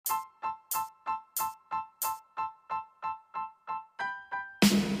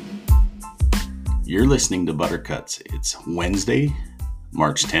You're listening to Buttercuts. It's Wednesday,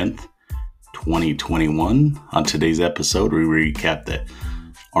 March 10th, 2021. On today's episode, we recap the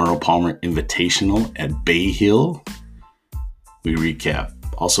Arnold Palmer Invitational at Bay Hill. We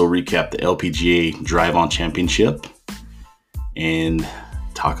also recap the LPGA Drive-On Championship and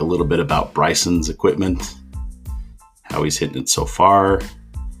talk a little bit about Bryson's equipment, how he's hitting it so far,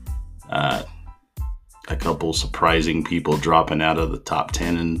 a couple surprising people dropping out of the top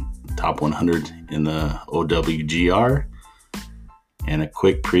 10 and top 100 in the OWGR, and a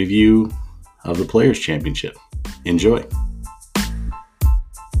quick preview of the Players Championship. Enjoy.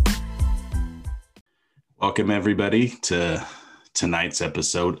 Welcome everybody to tonight's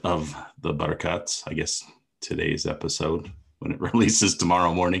episode of the Buttercuts. I guess today's episode when it releases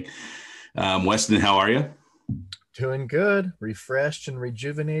tomorrow morning. Weston, how are you? Doing good, refreshed and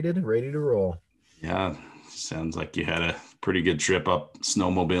rejuvenated, ready to roll. Yeah, sounds like you had a pretty good trip up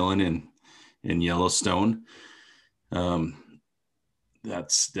snowmobiling in Yellowstone.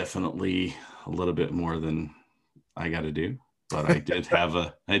 That's definitely a little bit more than I got to do, but I did have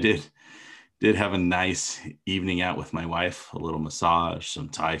a nice evening out with my wife, a little massage, some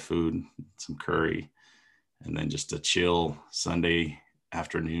Thai food, some curry, and then just a chill Sunday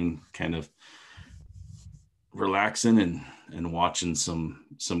afternoon, kind of relaxing and watching some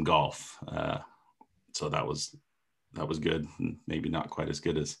golf. So that was good. Maybe not quite as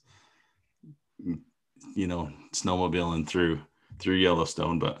good as, snowmobiling through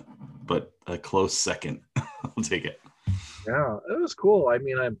Yellowstone, but a close second. I'll take it. Yeah, it was cool. I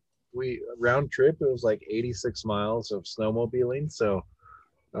mean, we round trip, it was like 86 miles of snowmobiling. So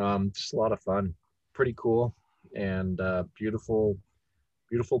just a lot of fun, pretty cool, and beautiful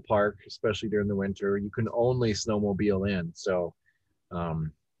park, especially during the winter. You can only snowmobile in. So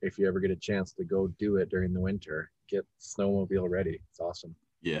if you ever get a chance to go do it during the winter, get snowmobile ready. It's awesome.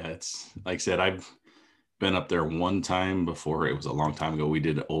 Yeah, it's like I said, I've been up there one time before. It was a long time ago. We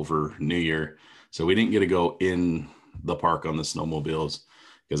did it over New Year. So we didn't get to go in the park on the snowmobiles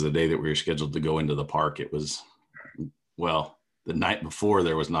because the day that we were scheduled to go into the park, it was, well, the night before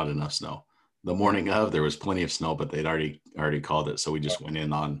there was not enough snow. The morning of, there was plenty of snow, but they'd already called it. So we just went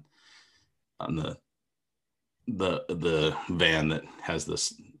in on the van that has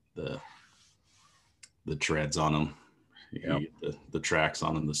the treads on them, the tracks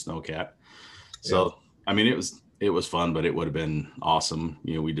on them, the Snowcat. So, I mean, it was fun, but it would have been awesome.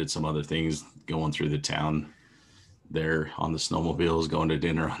 We did some other things going through the town there on the snowmobiles, going to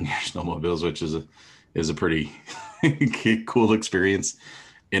dinner on your snowmobiles, which is a pretty cool experience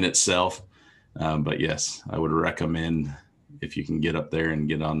in itself. But yes, I would recommend if you can get up there and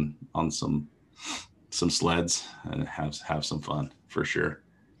get on some sleds and have some fun for sure.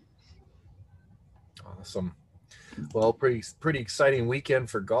 Awesome. Well, pretty exciting weekend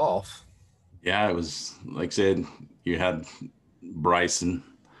for golf. Yeah, it was, like I said, you had Bryson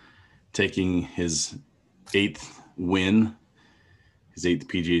taking his eighth PGA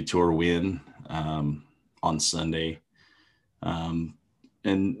Tour win on Sunday. And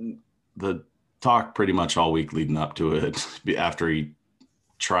the talk pretty much all week leading up to it, after he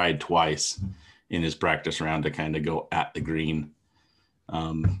tried twice in his practice round to kind of go at the green,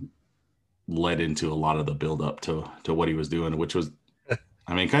 led into a lot of the build up to what he was doing, which was,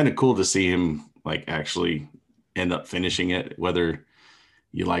 I mean, kind of cool to see him like actually end up finishing it, whether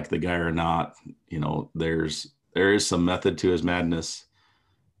you like the guy or not. There is some method to his madness,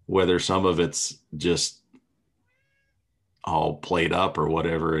 whether some of it's just all played up or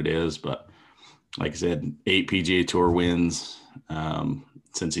whatever it is. But like I said, 8 PGA Tour wins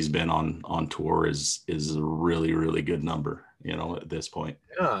since he's been on tour is a really, really good number, at this point.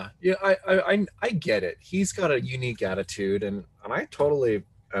 Yeah, I get it. He's got a unique attitude, and I totally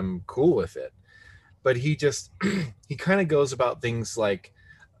am cool with it. But he just he kind of goes about things like,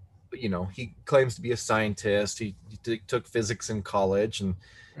 he claims to be a scientist. He took physics in college, and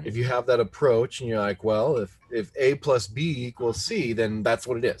if you have that approach and you're like, well, if A plus B equals C, then that's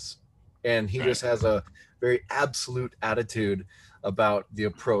what it is. And he just has a very absolute attitude about the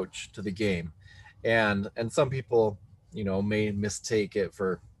approach to the game. And some people, may mistake it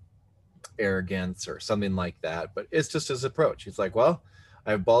for arrogance or something like that, but it's just his approach. He's like, well,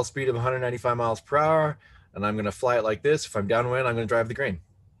 I have ball speed of 195 miles per hour, and I'm going to fly it like this. If I'm downwind, I'm going to drive the green.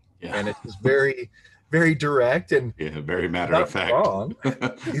 Yeah. And it's very, very direct and very matter of fact. Wrong.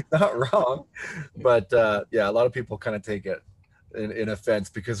 He's not wrong. But a lot of people kind of take it in offense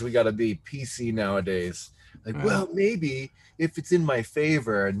because we got to be PC nowadays. Like, well, maybe if it's in my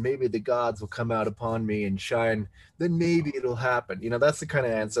favor and maybe the gods will come out upon me and shine, then maybe it'll happen. That's the kind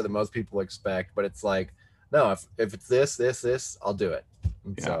of answer that most people expect. But it's like, no, if it's this, I'll do it.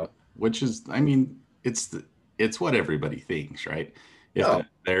 And so which is, I mean, it's what everybody thinks, right? If Oh, that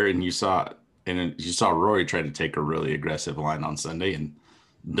there and you saw Rory try to take a really aggressive line on Sunday and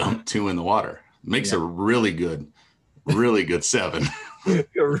dump two in the water. Makes yeah. a really good seven. A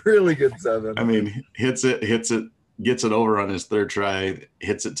really good seven. I mean, hits it, gets it over on his third try,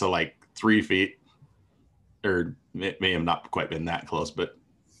 hits it to like 3 feet, or it may have not quite been that close, but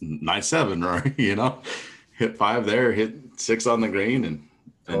nice seven, Rory, hit five there, hit six on the green, and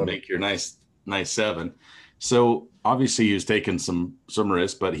Totally. make your nice seven. So obviously he was taking some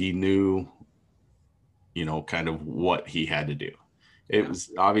risk, but he knew, kind of what he had to do. It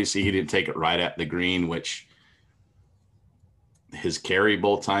was obviously he didn't take it right at the green, which his carry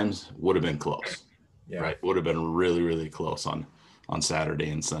both times would have been close, Yeah. right? Would have been really, really close on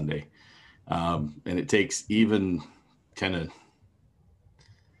Saturday and Sunday. And it takes even kind of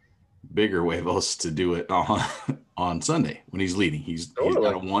bigger huevos to do it on Sunday when he's leading. He's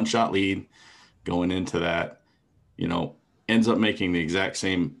got a one shot lead going into that, ends up making the exact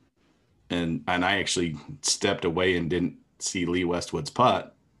same. And I actually stepped away and didn't see Lee Westwood's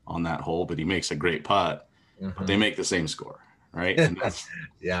putt on that hole, but he makes a great putt. But they make the same score, right? And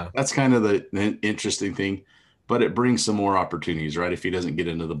that's kind of the interesting thing. But it brings some more opportunities, right? If he doesn't get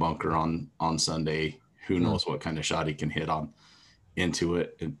into the bunker on Sunday, who knows what kind of shot he can hit into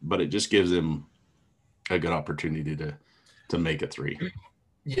it. But it just gives him a good opportunity to make a three.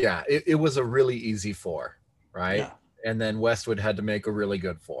 Yeah, it was a really easy four, right? Yeah. And then Westwood had to make a really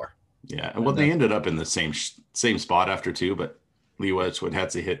good four. Yeah, well, they ended up in the same spot after two, but Lee Westwood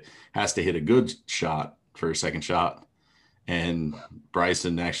has to hit a good shot for a second shot, and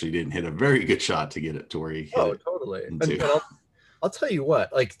Bryson actually didn't hit a very good shot to get it to where he hit it. Totally. And I'll tell you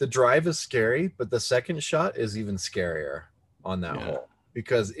what, like the drive is scary, but the second shot is even scarier on that hole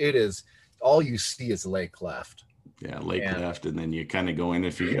because it is all you see is lake left. Yeah, lake left, and then you kind of go in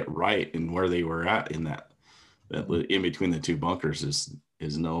if you get right, and where they were at in that in between the two bunkers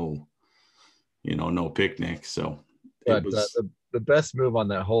is no picnic. So but the best move on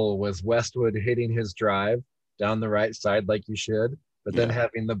that hole was Westwood hitting his drive down the right side like you should, but then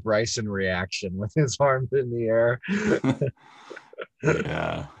having the Bryson reaction with his arms in the air.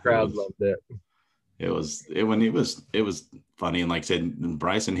 Yeah, crowd loved it. It was funny, and like I said,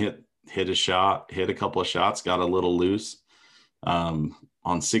 Bryson hit a shot, hit a couple of shots, got a little loose on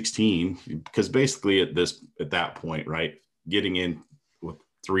 16, because basically at that point, right, getting in with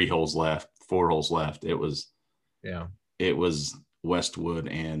 4 holes left, it was Westwood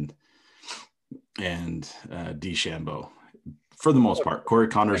and DeChambeau for the most part. Corey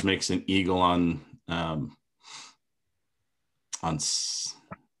Connors makes an eagle on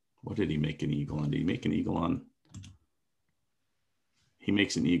what did he make an eagle on? Did he make an eagle on? He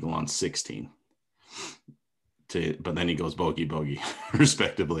makes an eagle on 16. But then he goes bogey,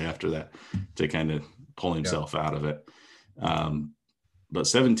 respectively after that to kind of pull himself out of it. But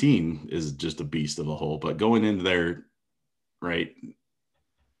 17 is just a beast of a hole. But going into there, right,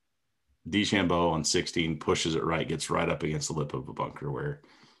 DeChambeau on 16 pushes it right, gets right up against the lip of a bunker where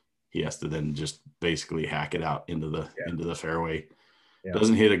he has to then just basically hack it out into the fairway. Yeah.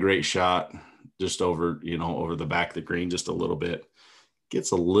 Doesn't hit a great shot, just over the back of the green just a little bit.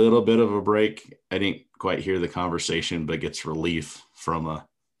 Gets a little bit of a break. I didn't quite hear the conversation, but gets relief from a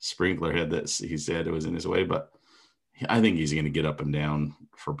sprinkler head that he said it was in his way. But I think he's going to get up and down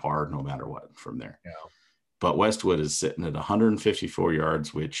for par no matter what from there. Yeah. But Westwood is sitting at 154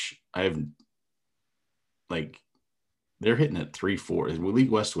 yards, which they're hitting at 340. Lee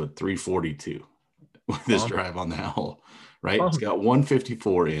Westwood 342 with this drive on that hole, right? It's got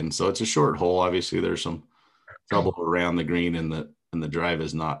 154 in, so it's a short hole. Obviously, there's some trouble around the green, and the drive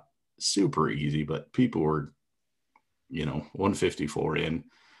is not super easy, but people were, 154 in.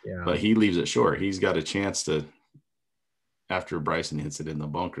 Yeah. But he leaves it short. He's got a chance to, after Bryson hits it in the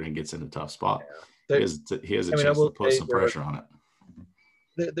bunker and gets in a tough spot, he has a chance to put some pressure on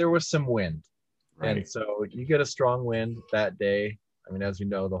it. There was some wind. Right. And so you get a strong wind that day. I mean, as you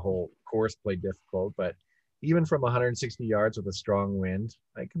know, the whole course played difficult, but even from 160 yards with a strong wind,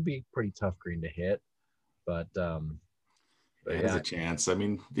 it can be pretty tough green to hit. But it has a chance. I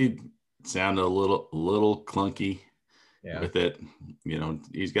mean, he sounded a little clunky with it.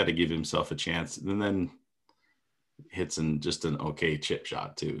 He's got to give himself a chance, and then hits in just an okay chip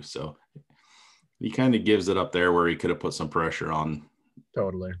shot too. So he kind of gives it up there where he could have put some pressure on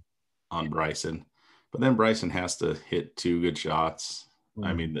Bryson. But then Bryson has to hit 2 good shots.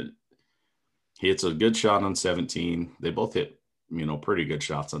 I mean, he hits a good shot on 17. They both hit, pretty good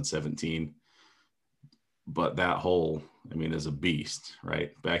shots on 17. But that hole, I mean, is a beast,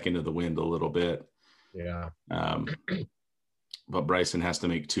 right? Back into the wind a little bit. Yeah. but Bryson has to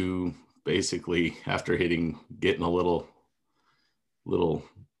make two basically after getting a little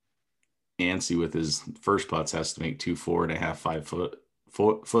antsy with his first putts, has to make two 4.5, 5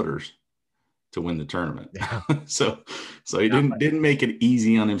 footers to win the tournament. Yeah. so he didn't make it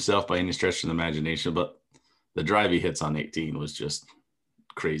easy on himself by any stretch of the imagination, but the drive he hits on 18 was just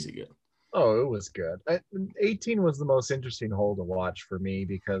crazy good. Oh, it was good. 18 was the most interesting hole to watch for me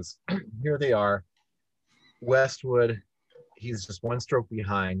because here they are. Westwood, he's just one stroke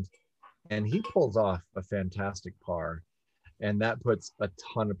behind, and he pulls off a fantastic par. And that puts a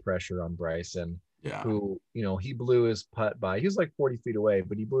ton of pressure on Bryson, who, he blew his putt by, he was like 40 feet away,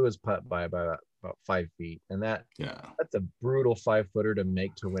 but he blew his putt by about 5 feet. And that's a brutal 5-footer to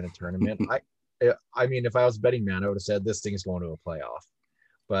make to win a tournament. I mean, if I was a betting man, I would have said this thing is going to a playoff.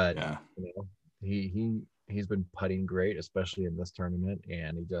 But he's been putting great, especially in this tournament,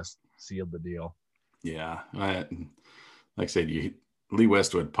 and he just sealed the deal. Yeah, like I said, Lee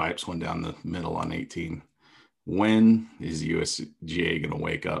Westwood pipes one down the middle on 18. When is USGA going to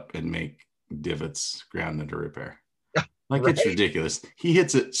wake up and make divots ground into repair? Like, right? It's ridiculous. He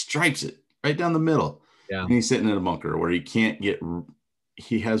hits it, stripes it right down the middle. Yeah, and he's sitting in a bunker where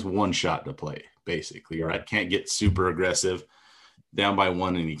he has one shot to play, basically, right? Can't get super aggressive down by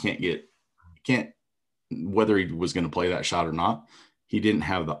one, and he can't, whether he was going to play that shot or not, he didn't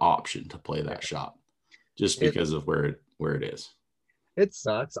have the option to play that shot just because of where it is. It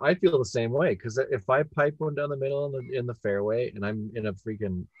sucks. I feel the same way, because if I pipe one down the middle in the fairway and I'm in a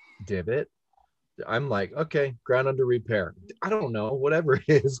freaking divot, I'm like, okay, ground under repair. I don't know, whatever it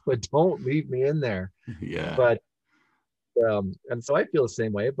is, but don't leave me in there. Yeah. But and so I feel the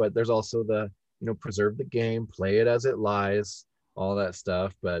same way, but there's also the, preserve the game, play it as it lies, all that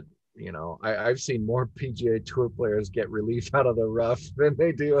stuff. But I've seen more PGA Tour players get relief out of the rough than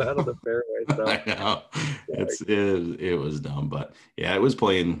they do out of the fairway. So I know. It was dumb, but yeah, it was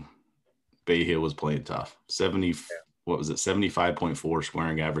playing. Bay Hill was playing tough. 75.4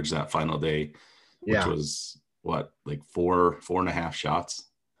 scoring average that final day, which was like 4.5 shots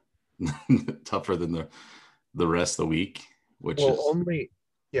tougher than the rest of the week. Only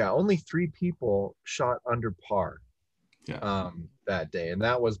 3 people shot under par. That day, and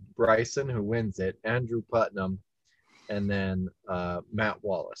that was Bryson, who wins it, Andrew Putnam, and then Matt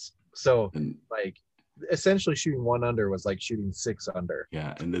Wallace. So essentially shooting 1 under was like shooting 6 under.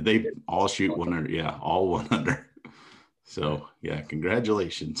 Yeah, and they all shoot 1 under. Yeah, all 1 under. So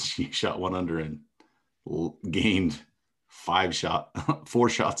congratulations, she shot 1 under and gained 4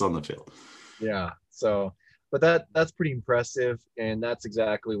 shots on the field. Yeah, so but that's pretty impressive, and that's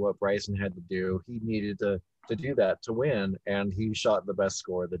exactly what Bryson had to do. He needed to do that to win, and he shot the best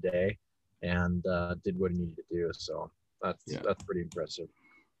score of the day and did what he needed to do. So that's pretty impressive.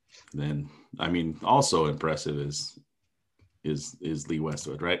 Then also impressive is Lee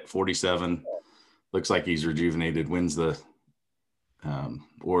Westwood, right? 47, looks like he's rejuvenated, wins the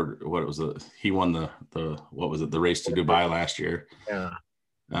he won the the race to Dubai last year.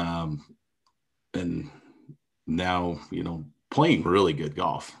 And now playing really good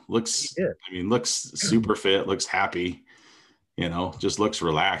golf. Looks super fit, looks happy, just looks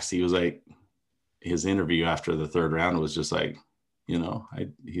relaxed. He was like, his interview after the third round was just like,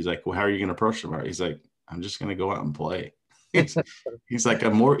 he's like, well, how are you going to approach tomorrow? He's like, I'm just going to go out and play. he's like,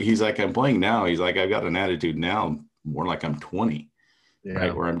 I'm playing now. He's like, I've got an attitude now more like I'm 20,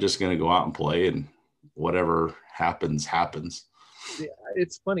 right? Where I'm just going to go out and play, and whatever happens. Yeah,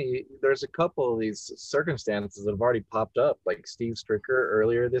 it's funny. There's a couple of these circumstances that have already popped up, like Steve Stricker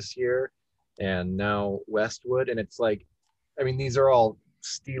earlier this year, and now Westwood. And it's like, these are all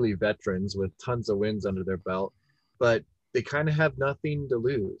steely veterans with tons of wins under their belt, but they kind of have nothing to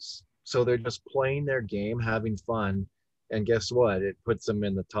lose. So they're just playing their game, having fun. And guess what? It puts them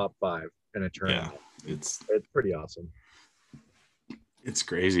in the top 5 in a tournament. Yeah, it's pretty awesome. It's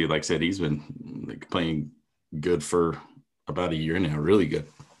crazy. Like I said, he's been playing good for about a year now, really good.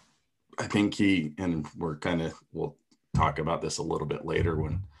 I think we'll talk about this a little bit later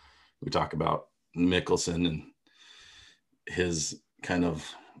when we talk about Mickelson and his kind of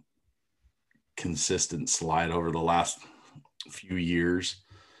consistent slide over the last few years.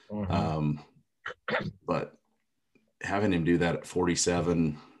 But having him do that at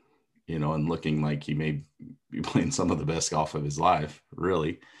 47, and looking like he may be playing some of the best golf of his life,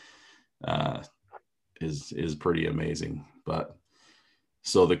 really, is pretty amazing. But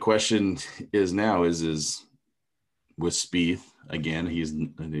so the question is now is with Spieth again, he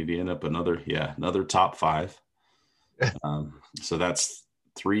ended up another top 5. So that's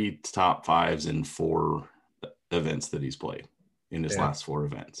 3 top 5s in 4 events that he's played in his last 4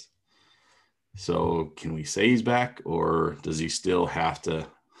 events. So can we say he's back, or does he still have to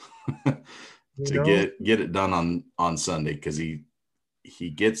You to know, get it done on Sunday? Because he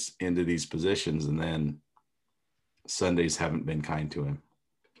gets into these positions and then Sundays haven't been kind to him.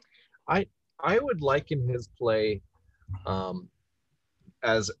 I I would liken his play um,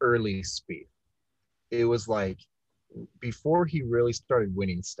 as early speed. It was like before he really started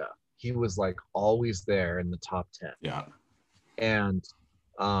winning stuff, he was like always there in the top 10. Yeah. And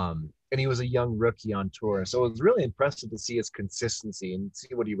he was a young rookie on tour. So it was really impressive to see his consistency and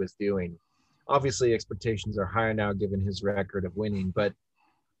see what he was doing. Obviously, expectations are higher now given his record of winning, but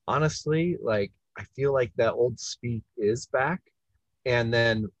honestly, like I feel like that old speed is back. And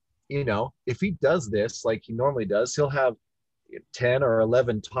then, if he does this like he normally does, he'll have 10 or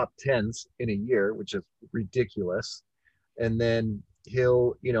 11 top tens in a year, which is ridiculous. And then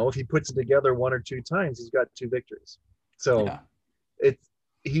he'll, if he puts it together one or two times, he's got two victories. So Yeah. it's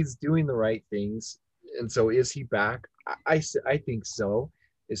he's doing the right things. And so is he back? I think so.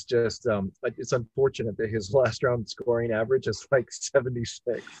 It's just it's unfortunate that his last round scoring average is like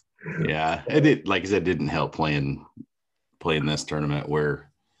 76. Yeah. It did, like I said, didn't help playing this tournament where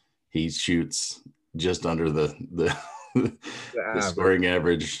he shoots just under the The the average. scoring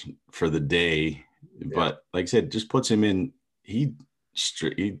average for the day. Yeah. But like I said, just puts him in. He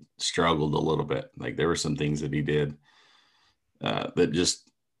struggled a little bit. Like there were some things that he did that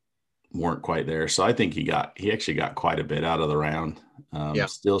just weren't quite there. So I think he actually got quite a bit out of the round. Yeah.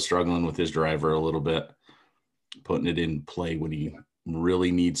 Still struggling with his driver a little bit, putting it in play when he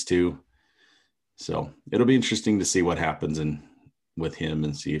really needs to. So it'll be interesting to see what happens with him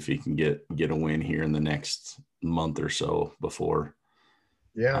and see if he can get a win here in the next month or so before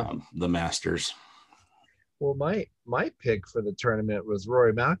Yeah. the Masters. Well, my pick for the tournament was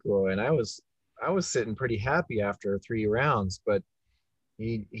Rory McIlroy, and I was sitting pretty happy after 3 rounds, but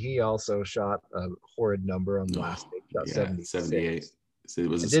he also shot a horrid number on the Oh, last day. He shot yeah, 78. 76. So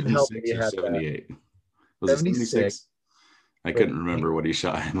was It it didn't help that 76 he or had that 78? Was it 76, 76? I but couldn't remember what he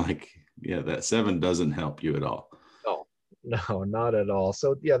shot. I'm like, yeah, that 7 doesn't help you at all. no, no, not at all.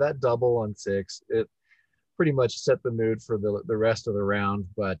 So yeah, that double on 6, it pretty much set the mood for the rest of the round.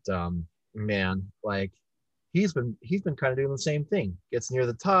 But man, like he's been kind of doing the same thing. Gets near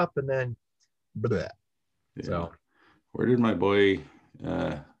the top and then bleh. Yeah. So Where did my boy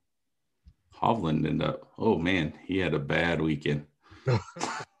Hovland end up? Oh man, he had a bad weekend.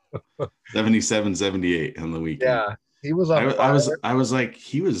 77, 78 on the weekend. yeah, he was on I fire. was like,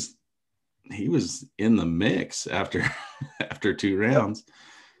 he was in the mix after after 2 rounds.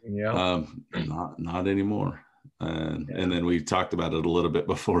 Yeah. Not anymore. And Yeah. then we talked about it a little bit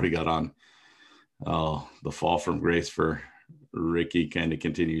before we got on. Oh, the fall from grace for Ricky kind of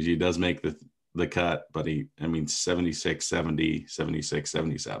continues. He does make the cut, but 76, 70, 76,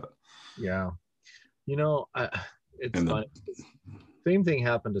 77. Yeah. It's And funny. Same thing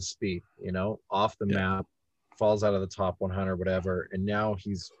happened to Spieth, off the yeah, map, falls out of the top 100, whatever. And now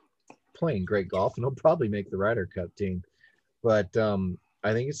he's playing great golf and he'll probably make the Ryder Cup team. But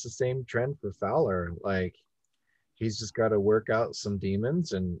I think it's the same trend for Fowler. Like he's just got to work out some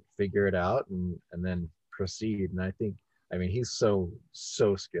demons and figure it out and then proceed. And he's so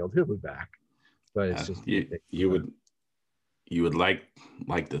skilled. He'll be back. But it's just you would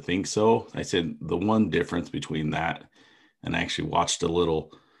like to think so. I said the one difference between that, and I actually watched a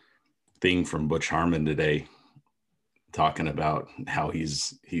little thing from Butch Harmon today talking about how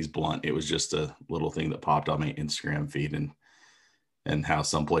he's blunt. It was just a little thing that popped on my Instagram feed and how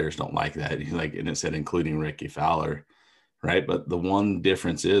some players don't like that. And it said including Ricky Fowler, right? But the one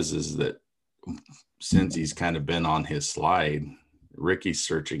difference is that since he's kind of been on his slide, Ricky's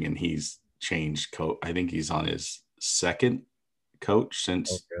searching and he's changed coach. I think he's on his second coach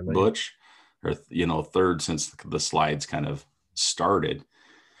since Butch, or third since the slides kind of started.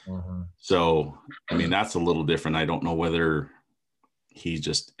 Uh-huh. So that's a little different. I don't know whether he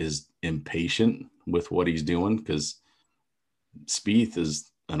just is impatient with what he's doing, because Spieth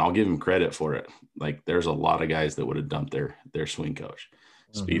is, and I'll give him credit for it, like there's a lot of guys that would have dumped their swing coach.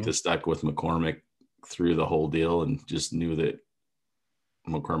 Spieth is stuck with McCormick through the whole deal and just knew that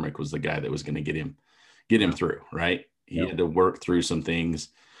McCormick was the guy that was going to get him through, right? He had to work through some things.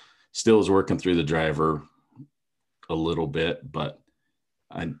 Still is working through the driver a little bit, but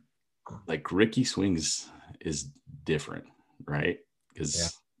I like Ricky swings is different, right?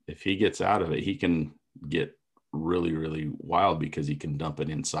 Because if he gets out of it, he can get really, really wild because he can dump it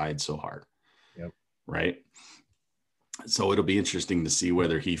inside so hard. Yep. Right. So it'll be interesting to see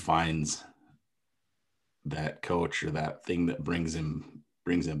whether he finds that coach or that thing that brings him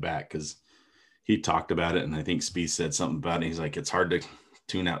back, because he talked about it, and I think Spieth said something about it. He's like, it's hard to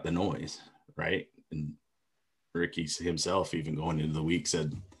tune out the noise, right? And Ricky himself, even going into the week,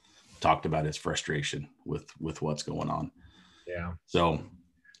 talked about his frustration with what's going on. Yeah. So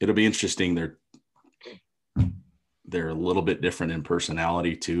it'll be interesting. They're a little bit different in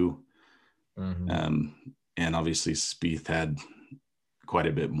personality too. And obviously Spieth had quite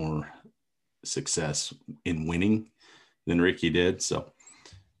a bit more success in winning than Ricky did. So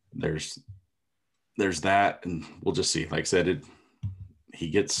there's that, and we'll just see. Like I said, he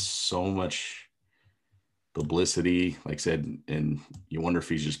gets so much publicity, like I said, and you wonder if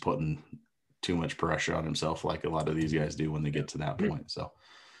he's just putting too much pressure on himself, like a lot of these guys do when they get to that point. So,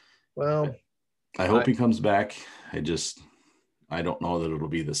 well, I hope he comes back. I don't know that it'll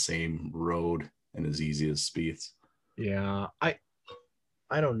be the same road and as easy as Spieth's. Yeah,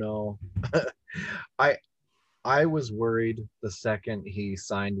 I don't know. I was worried the second he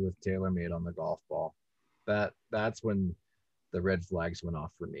signed with TaylorMade on the golf ball. That's when the red flags went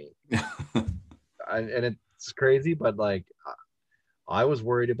off for me. And it's crazy, but like I was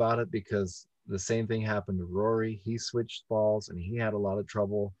worried about it because the same thing happened to Rory. He switched balls and he had a lot of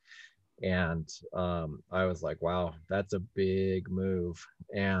trouble. And I was like, wow, that's a big move.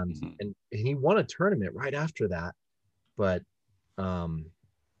 And he won a tournament right after that, but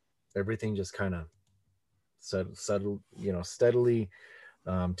everything just kind of steadily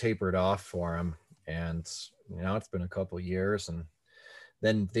tapered off for him. And it's been a couple years, and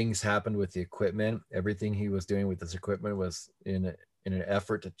then things happened with the equipment. Everything he was doing with this equipment was in an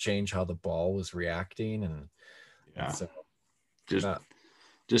effort to change how the ball was reacting. And so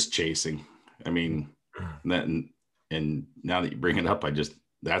just chasing. I mean, that and now that you bring it up,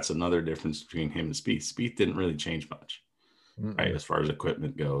 that's another difference between him and Spieth. Spieth didn't really change much, right, as far as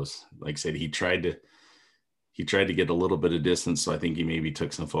equipment goes. Like I said, he tried to get a little bit of distance, so I think he maybe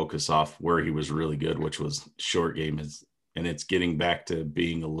took some focus off where he was really good, which was short game, and it's getting back to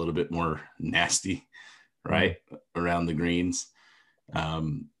being a little bit more nasty, right, around the greens.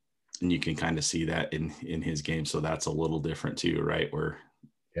 And you can kind of see that in his game. So that's a little different too, right? Where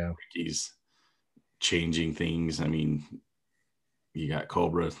he's changing things. I mean, you got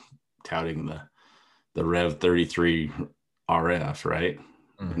Cobra touting the Rev 33 RF, right?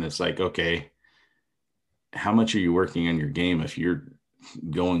 And it's like, okay, how much are you working on your game if you're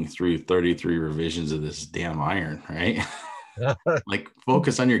going through 33 revisions of this damn iron, right? Like,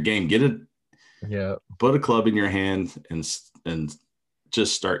 focus on your game. Get it. Yeah. Put a club in your hand and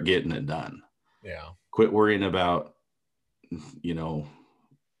just start getting it done. Yeah. Quit worrying about,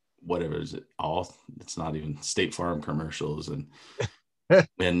 whatever is it all. It's not even State Farm commercials and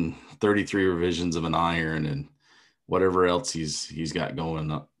 33 revisions of an iron and whatever else he's got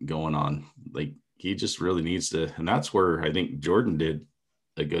going on. Like, he just really needs to, and that's where I think Jordan did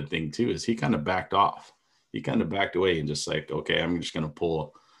a good thing too, is he kind of backed off. He kind of backed away and just like, okay, I'm just going to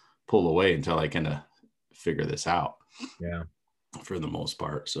pull away until I kind of figure this out. Yeah. For the most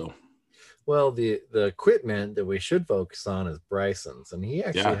part. So, well, the equipment that we should focus on is Bryson's, and he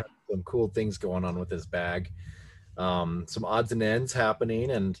actually has some cool things going on with his bag. Some odds and ends happening,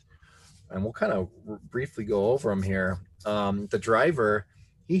 and we'll kind of briefly go over them here. The driver,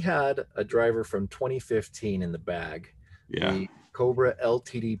 he had a driver from 2015 in the bag, the Cobra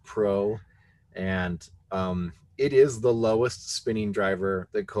LTD Pro, and it is the lowest spinning driver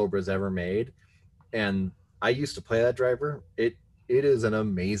that Cobra's ever made. And I used to play that driver. It is an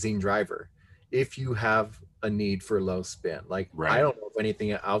amazing driver if you have a need for low spin. Like, I don't know if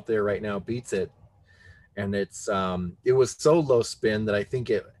anything out there right now beats it. And it's it was so low spin that I think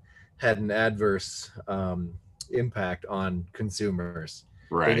it had an adverse impact on consumers.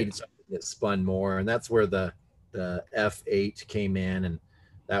 Right. They needed something that spun more, and that's where the F8 came in, and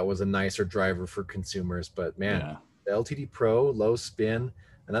that was a nicer driver for consumers. But man, the LTD Pro, low spin,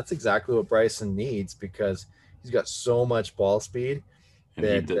 and that's exactly what Bryson needs, because he's got so much ball speed.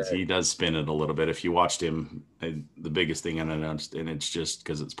 And he does spin it a little bit. If you watched him, the biggest thing, and it's just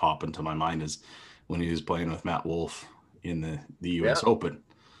because it's popping to my mind, is when he was playing with Matt Wolff in the U.S. Open.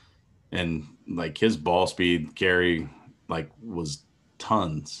 And like, his ball speed carry was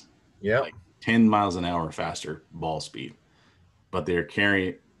tons. Yeah. Like 10 miles an hour faster ball speed. But their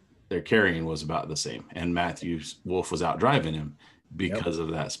carrying was about the same. And Wolff was out driving him because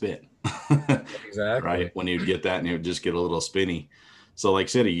of that spin. Exactly. Right. When he'd get that and he would just get a little spinny. So like I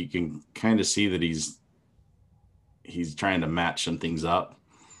said, you can kind of see that he's trying to match some things up.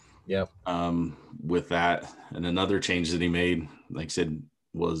 Yep. With that. And another change that he made, like I said,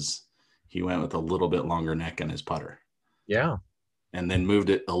 was he went with a little bit longer neck on his putter. Yeah. And then moved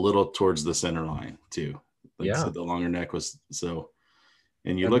it a little towards the center line too. Like I said, the longer neck was so,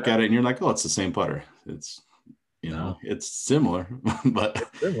 and you look at it and you're like, oh, it's the same putter. It's You know, No, it's similar, but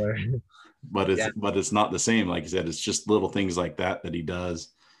it's similar. Yeah. it's not the same. Like I said, it's just little things like that that he does,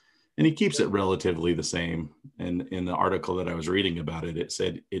 and he keeps it relatively the same. And in the article that I was reading about it, it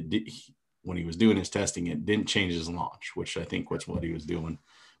said it did, when he was doing his testing, it didn't change his launch, which I think was what he was doing,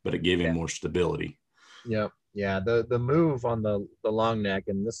 but it gave him Yeah. more stability. Yep. Yeah. The move on the long neck,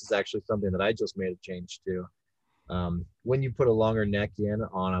 and this is actually something that I just made a change to. When you put a longer neck in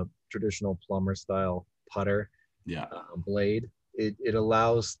on a traditional plumber style putter Yeah, blade, it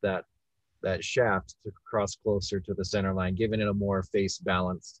allows that shaft to cross closer to the center line, giving it a more face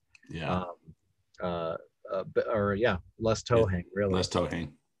balanced, yeah, um, uh, or yeah, less toe yeah. hang really. Less toe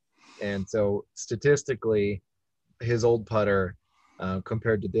hang. And so statistically, his old putter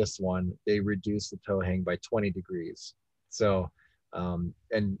compared to this one, they reduced the toe hang by 20 degrees. So,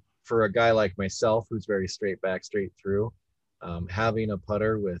 and for a guy like myself who's very straight back, straight through, having a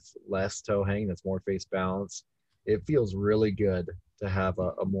putter with less toe hang that's more face balance, it feels really good to have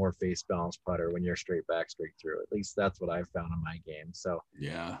a more face balanced putter when you're straight back, straight through. At least that's what I've found in my game. So,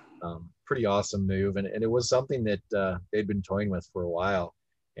 Yeah, pretty awesome move. And it was something that they'd been toying with for a while.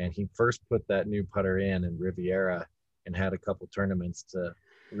 And he first put that new putter in Riviera and had a couple tournaments to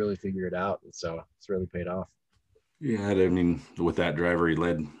really figure it out. And so it's really paid off. yeah. I mean, with that driver, he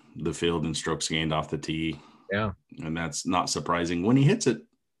led the field in strokes gained off the tee, Yeah. and that's not surprising when he hits it.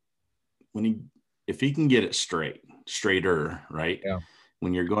 When he, if he can get it straighter, right? Yeah.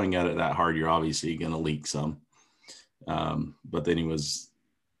 When you're going at it that hard, you're obviously going to leak some. But then he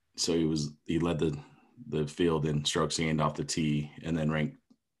led the field in strokes gained off the tee, and then ranked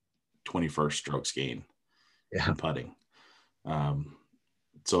 21st strokes gained Yeah. in putting.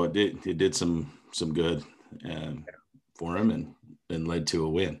 So it did some good for him, and led to a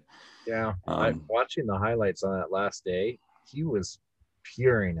win. Yeah. I watching the highlights on that last day, he was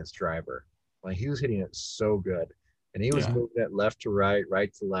puring his driver. Like he was hitting it so good. And he was Yeah, moving it left to right,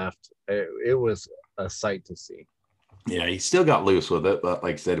 right to left. It was a sight to see. yeah, he still got loose with it, but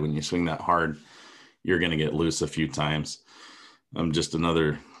like I said, when you swing that hard, you're going to get loose a few times. Just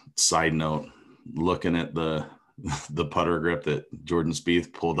another side note, looking at the putter grip that Jordan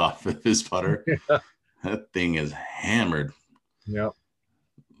Spieth pulled off of his putter, that thing is hammered. Yep.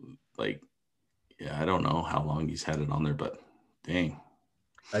 Like, yeah, I don't know how long he's had it on there, but dang,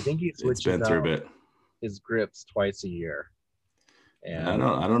 I think he it's switches been through a out bit. his grips twice a year. And I And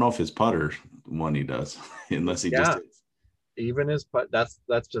don't know if his putter one he does, unless he just yeah, even his putt, that's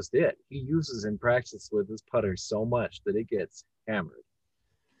just it. He uses in practice with his putter so much that it gets hammered.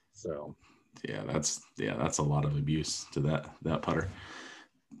 So that's a lot of abuse to that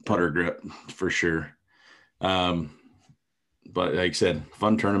putter grip for sure. But like I said,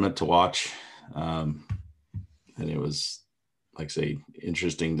 fun tournament to watch. And it was, like I say,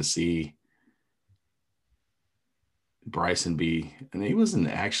 interesting to see Bryson be, and he wasn't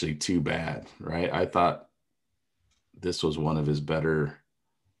actually too bad, right? I thought this was one of his better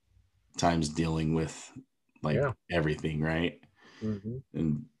times dealing with like yeah. everything, right? Mm-hmm.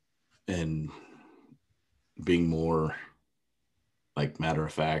 And being more like matter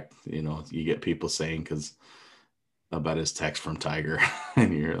of fact, you get people saying because about his text from Tiger,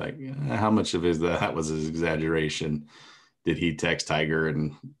 and you're like, how much of that was his exaggeration? Did he text Tiger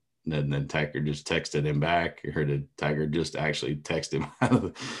and then Tiger just texted him back, or did Tiger just actually text him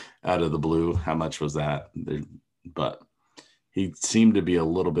out of the blue? How much was that? But he seemed to be a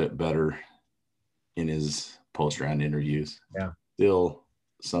little bit better in his post round interviews. Yeah. Still,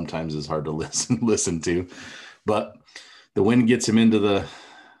 sometimes it's hard to listen to, but the win gets him into the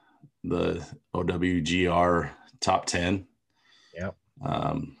OWGR top 10. Yep.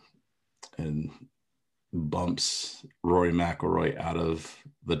 And bumps Rory McIlroy out of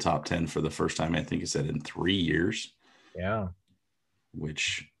the top 10 for the first time, I think he said, in 3 years. Yeah.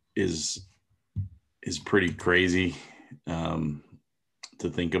 Which is pretty crazy to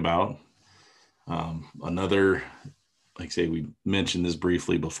think about. Another, like I say, we mentioned this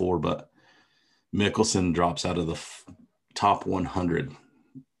briefly before, but Mickelson drops out of the top 100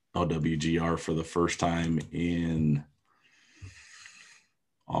 OWGR for the first time in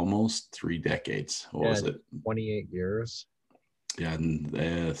almost 3 decades. What was it? 28 years. Yeah,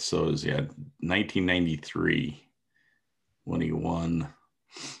 and so it was 1993 when he won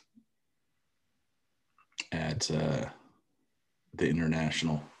at the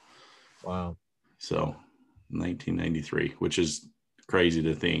International. Wow. So 1993, which is crazy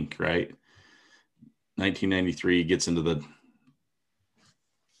to think, right? 1993 gets into the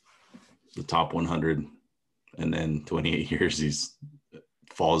top 100, and then 28 years he's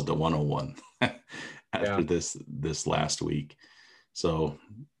falls to 101 after this last week. So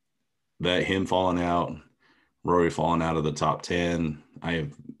that him falling out, Rory falling out of the top 10. I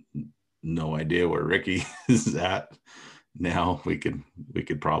have no idea where Ricky is at now. We could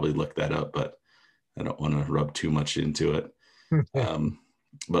probably look that up, but I don't want to rub too much into it.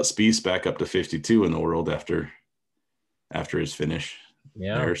 But Spieth's back up to 52 in the world after his finish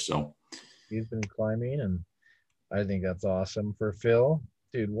there. So he's been climbing, and I think that's awesome for Phil.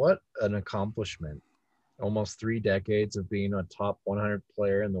 Dude, what an accomplishment. Almost 3 decades of being a top 100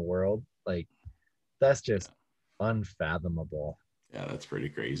 player in the world. Like, that's just unfathomable. Yeah, that's pretty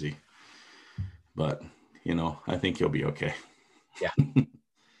crazy. But, I think he'll be okay. Yeah.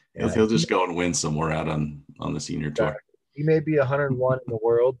 He'll just go and win somewhere out on the senior tour. He may be 101 in the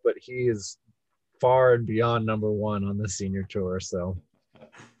world, but he is far and beyond number 1 on the senior tour. So,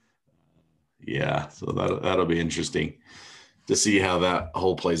 yeah, so that'll be interesting to see how that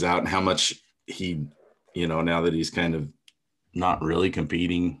whole plays out and how much he, now that he's kind of not really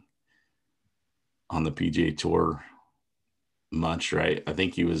competing on the PGA Tour much, right? I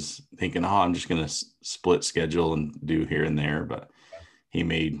think he was thinking, I'm just going to split schedule and do here and there, but he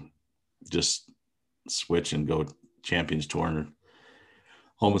may just switch and go Champions Tour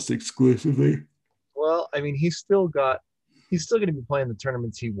almost exclusively. Well, I mean, he's still going to be playing the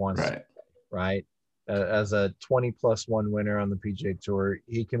tournaments he wants, right? As a 20+1 winner on the PGA Tour,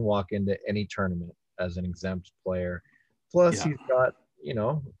 he can walk into any tournament as an exempt player. Plus, he's got,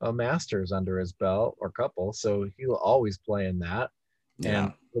 a Masters under his belt or couple, so he'll always play in that. Yeah.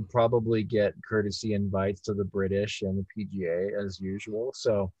 And he'll probably get courtesy invites to the British and the PGA as usual.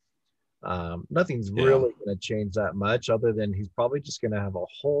 So nothing's really going to change that much, other than he's probably just going to have a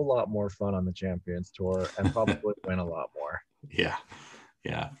whole lot more fun on the Champions Tour and probably win a lot more. Yeah,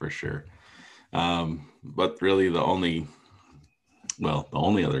 for sure. But really the only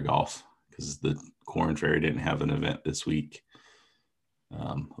other golf, because the Corn Ferry didn't have an event this week.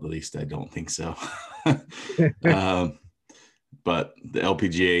 At least I don't think so. But the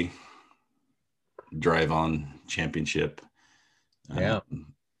LPGA Drive On Championship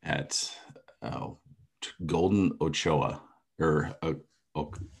at Golden Ochoa, or how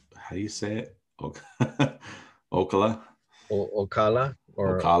do you say it? Ocala? Ocala?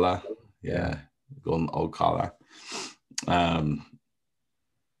 Or Ocala. Yeah. Golden Ocala.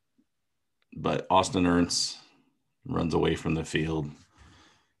 But Austin Ernst runs away from the field,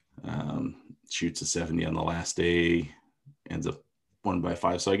 shoots a 70 on the last day, ends up 1 by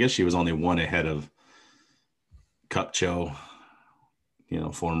 5. So I guess she was only 1 ahead of Kupcho,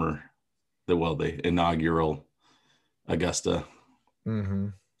 the inaugural Augusta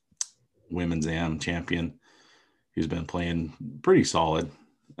Women's Am champion, who's been playing pretty solid.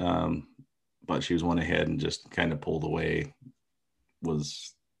 But she was 1 ahead and just kind of pulled away.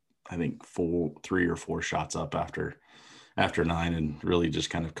 Was, I think, 3 or 4 shots up after 9, and really just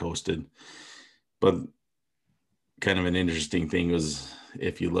kind of coasted. But kind of an interesting thing was,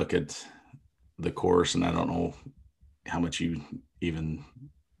 if you look at the course, and I don't know how much you even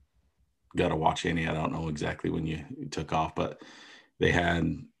got to watch any, I don't know exactly when you took off, but they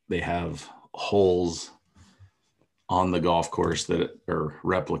have holes on the golf course that are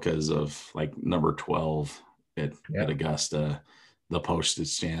replicas of, like, number 12 at Augusta, the postage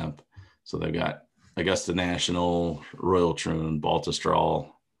stamp. So they've got Augusta National, Royal Troon,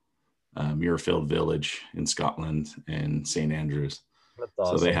 Baltusrol, Muirfield Village in Scotland, and St. Andrews. That's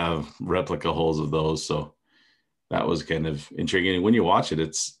awesome. So they have replica holes of those. So that was kind of intriguing. When you watch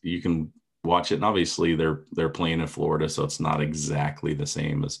it, you can watch it, and obviously they're playing in Florida, so it's not exactly the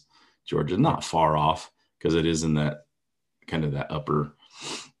same as Georgia. Not far off, because it is in that kind of that upper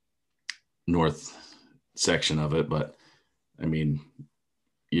north section of it. But I mean,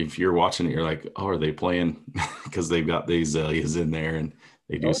 if you're watching it, you're like, oh, are they playing? Because they've got the azaleas in there, and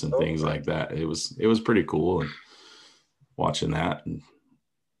they do some things like that. It was pretty cool, and watching that. And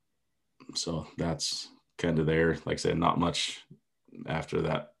so that's kind of there. Like I said, not much after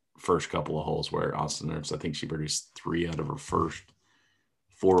that first couple of holes where Austin Ernst, I think she produced 3 out of her first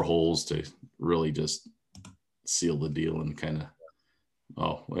 4 holes to really just seal the deal, and kind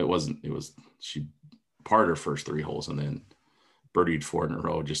of, she parred her first 3 holes and then birdied 4 in a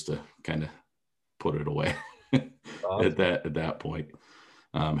row just to kind of put it away. Awesome. at that point.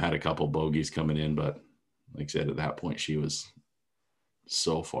 Had a couple bogeys coming in, but like I said, at that point she was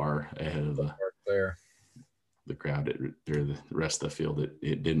so far ahead of the crowd or the rest of the field,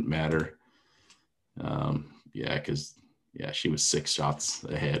 it didn't matter. Because she was 6 shots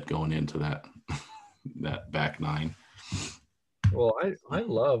ahead going into that that back 9. Well, I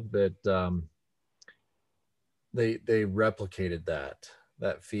love that they replicated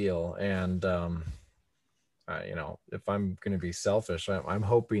that feel, and if I'm going to be selfish, I'm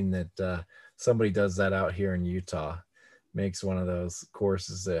hoping that somebody does that out here in Utah, makes one of those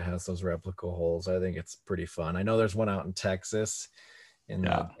courses that has those replica holes. I think it's pretty fun. I know there's one out in Texas in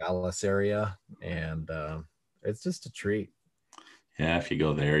the Dallas area, and it's just a treat. Yeah, if you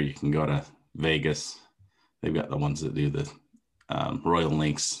go there, you can go to Vegas. They've got the ones that do the Royal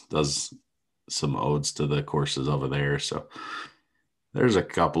Links does some odes to the courses over there. So there's a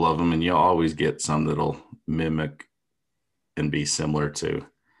couple of them, and you'll always get some that'll mimic and be similar to,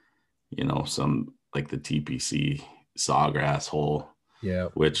 you know, some like the TPC Sawgrass hole. Yeah.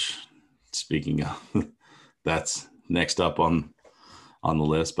 Which, speaking of, that's next up on the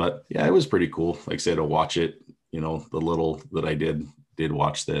list. But yeah, it was pretty cool. Like I said, to watch it, you know, the little that I did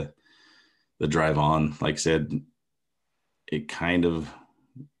watch the drive on. Like I said, it kind of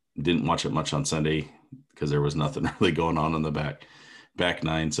didn't watch it much on Sunday because there was nothing really going on the back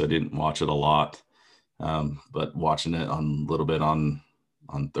nine, so I didn't watch it a lot. But watching it on a little bit on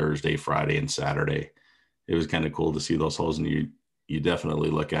Thursday, Friday, and Saturday, it was kind of cool to see those holes, and you definitely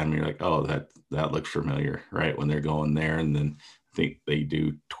look at them, you're like, oh, that looks familiar, right? When they're going there, and then I think they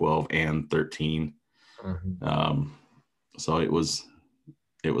do 12 and 13. Mm-hmm. So it was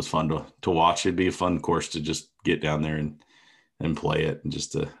fun to watch. It'd be a fun course to just get down there and play it, and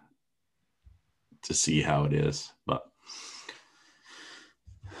just to see how it is. But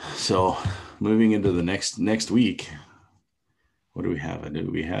so moving into the next week, what do we have? I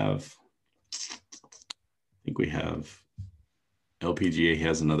think we have LPGA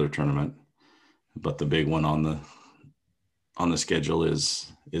has another tournament, but the big one on the schedule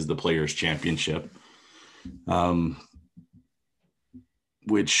is the Players Championship,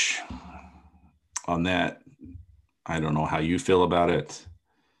 which on that, I don't know how you feel about it,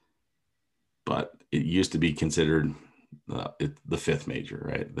 but it used to be considered the fifth major,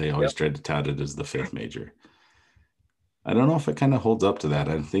 right? They always tried to tout it as the fifth major. I don't know if it kind of holds up to that.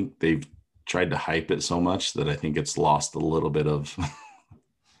 I think they've tried to hype it so much that I think it's lost a little bit of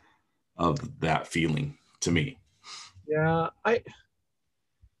that feeling to me. Yeah,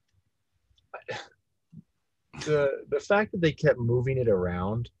 the fact that they kept moving it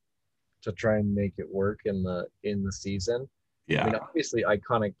around to try and make it work in the season. Yeah. I mean, obviously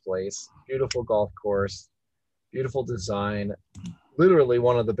iconic place, beautiful golf course, beautiful design, literally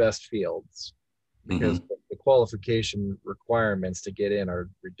one of the best fields, because the qualification requirements to get in are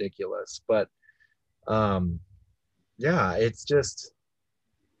ridiculous. But yeah, it's just,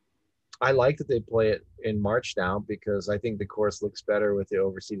 I like that they play it in March now, because I think the course looks better with the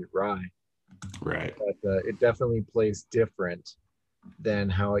overseeded rye. Right. But it definitely plays different than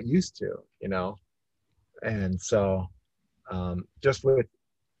how it used to, you know? And so just with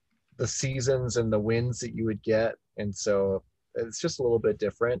the seasons and the wins that you would get, and so it's just a little bit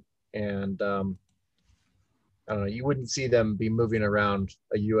different. And I don't know, you wouldn't see them be moving around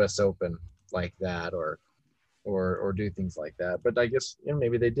a US Open like that, or do things like that. But I guess, you know,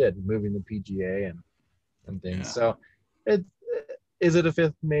 maybe they did, moving the PGA and things. Yeah. So is it a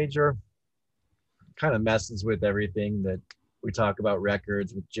fifth major? Kind of messes with everything that we talk about,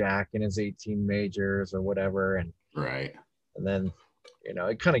 records with Jack and his 18 majors or whatever. And right. And then, you know,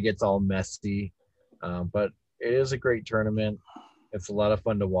 it kind of gets all messy. But it is a great tournament. It's a lot of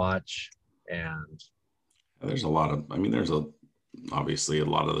fun to watch. And there's obviously a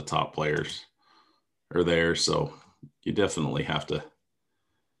lot of the top players are there. So you definitely have to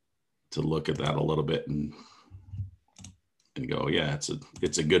look at that a little bit and go, yeah, it's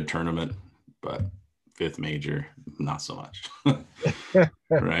a good tournament, but fifth major, not so much.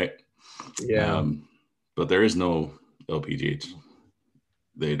 Right. Yeah. But there is no LPGA.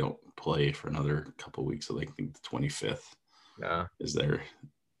 They don't play for another couple of weeks. So I think the 25th is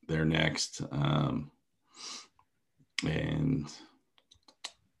their next. And man,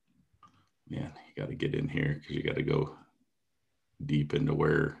 you got to get in here because you got to go deep into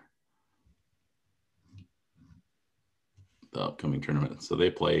where the upcoming tournament. So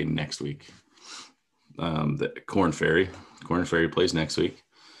they play next week. The Corn Ferry plays next week.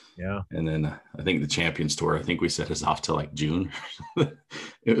 Yeah. And then I think the Champions Tour, I think we set us off to like June.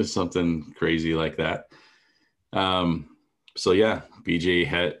 It was something crazy like that. So yeah, BJ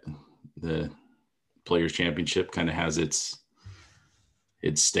had the Players Championship kind of has its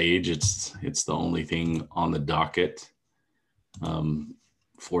stage. It's the only thing on the docket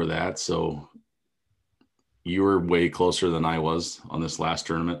for that. So you were way closer than I was on this last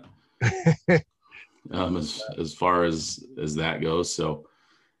tournament. As far as that goes. So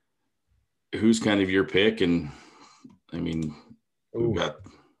who's kind of your pick? And I mean, we've got.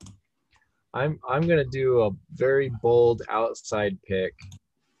 I'm gonna do a very bold outside pick,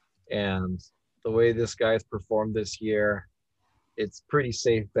 and the way this guy's performed this year, it's pretty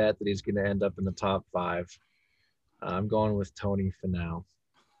safe bet that he's going to end up in the top 5. I'm going with Tony Finau.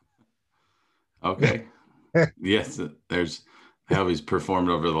 Okay. Yes, there's how he's performed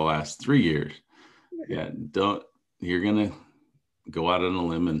over the last 3 years. Yeah, you're gonna go out on a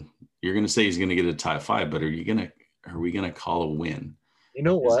limb and you're gonna say he's gonna get a top 5, but are we gonna call a win? You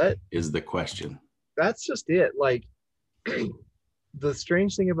know what? Is the question. That's just it. Like the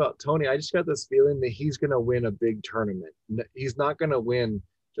strange thing about Tony, I just got this feeling that he's gonna win a big tournament. He's not gonna win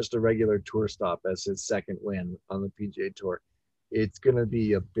just a regular tour stop as his second win on the PGA Tour. It's gonna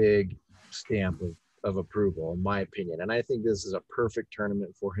be a big stamp of approval, in my opinion. And I think this is a perfect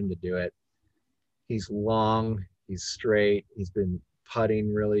tournament for him to do it. He's long, he's straight, he's been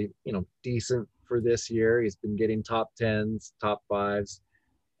putting really, decent for this year. He's been getting top 10s, top 5s,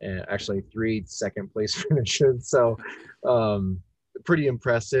 and actually 3 second place finishes. So pretty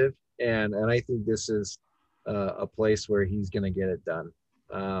impressive. And I think this is a place where he's going to get it done.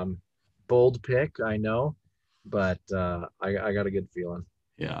 Bold pick, I know, but I got a good feeling.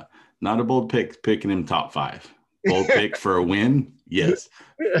 Yeah. Not a bold pick picking him top 5. Bold pick for a win? Yes,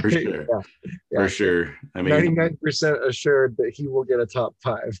 for sure. Yeah. For sure. I mean, 99% assured that he will get a top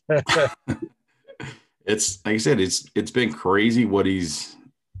 5. It's like I said, it's been crazy what he's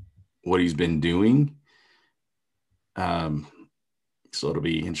been doing. So it'll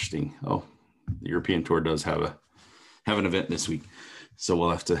be interesting. Oh, the European Tour does have an event this week, so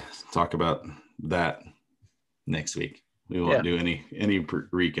we'll have to talk about that next week. We won't do any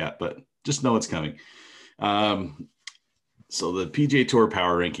recap, but just know it's coming. So the PGA Tour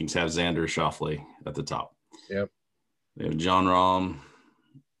Power Rankings have Xander Schauffele at the top. Yep. They have Jon Rahm,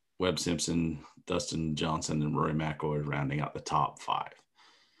 Webb Simpson, Dustin Johnson, and Rory McIlroy rounding out the top 5.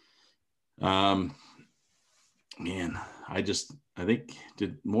 Man, I think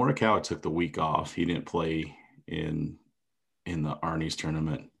Morikawa took the week off. He didn't play in the Arnie's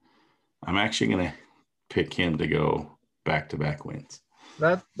tournament. I'm actually going to pick him to go back-to-back wins.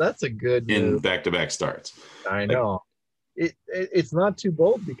 That's a good in move. Back-to-back starts. I know. It's not too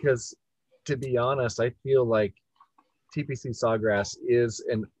bold because, to be honest, I feel like TPC Sawgrass is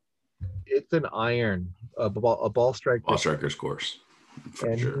an iron, a ball striker. Ball striker's course.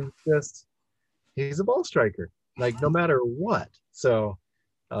 For sure. He's a ball striker, like no matter what. So,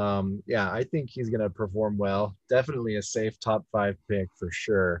 I think he's going to perform well. Definitely a safe top 5 pick for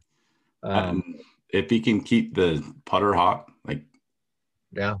sure. If he can keep the putter hot,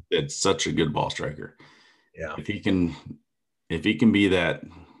 it's such a good ball striker. Yeah. If he can be that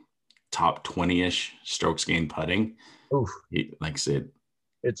top 20-ish strokes gained putting, like I said,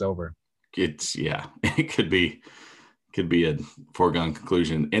 it's over. It could be a foregone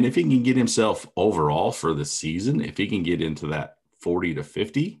conclusion. And if he can get himself overall for the season, if he can get into that 40 to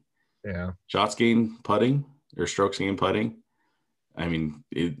 50 shots gained putting or strokes gained putting, I mean,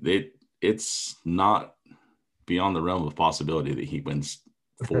 it's not beyond the realm of possibility that he wins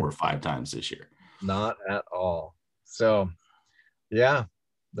 4 or 5 times this year. Not at all. So,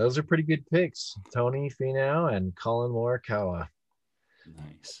 those are pretty good picks. Tony Finau and Collin Morikawa.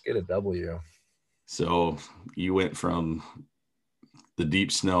 Nice. Get a W. So you went from the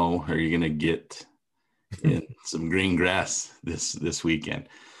deep snow. Are you going to get in some green grass this weekend?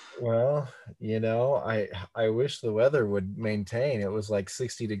 Well, I wish the weather would maintain. It was like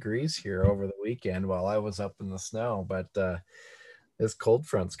 60 degrees here over the weekend while I was up in the snow, but this cold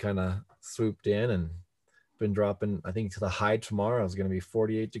front's kind of swooped in and been dropping. I think to the high tomorrow is going to be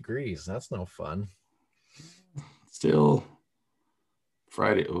 48 degrees. That's no fun. Still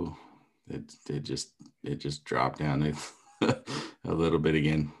Friday. Oh, it just dropped down a little bit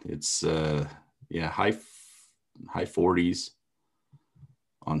again. It's high 40s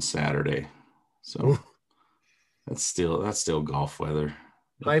on Saturday. So that's still golf weather.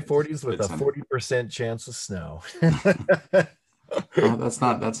 High 40s with a 40% chance of snow. Well, that's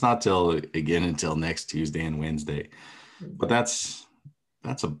not until next Tuesday and Wednesday. But that's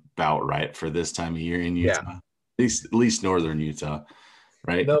about right for this time of year in Utah. At least northern Utah,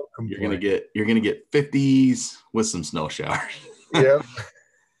 right? No you're gonna get 50s with some snow showers. Yep.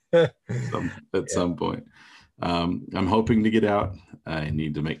 At some point. I'm hoping to get out. I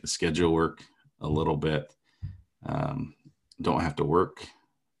need to make the schedule work a little bit. Don't have to work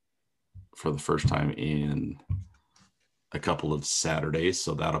for the first time in a couple of Saturdays,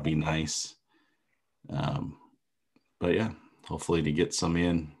 so that'll be nice. But hopefully to get some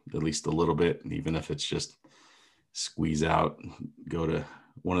in at least a little bit, and even if it's just squeeze out, go to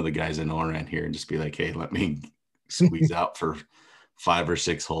one of the guys in Oran here and just be like, hey, let me squeeze out for 5 or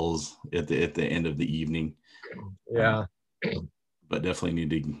 6 holes at the end of the evening. But definitely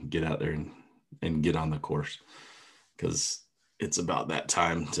need to get out there and get on the course, because it's about that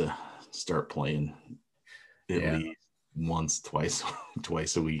time to start playing at least once, twice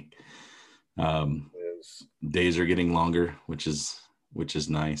a week. Days are getting longer, which is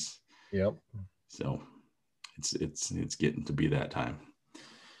nice. Yep. So it's getting to be that time.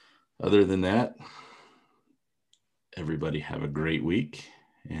 Other than that, everybody have a great week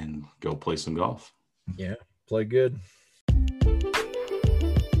and go play some golf. Yeah, play good.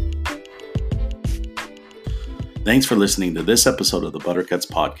 Thanks for listening to this episode of the Buttercuts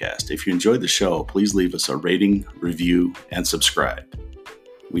podcast. If you enjoyed the show, please leave us a rating, review, and subscribe.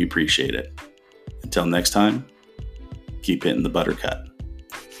 We appreciate it. Until next time, keep hitting the buttercut.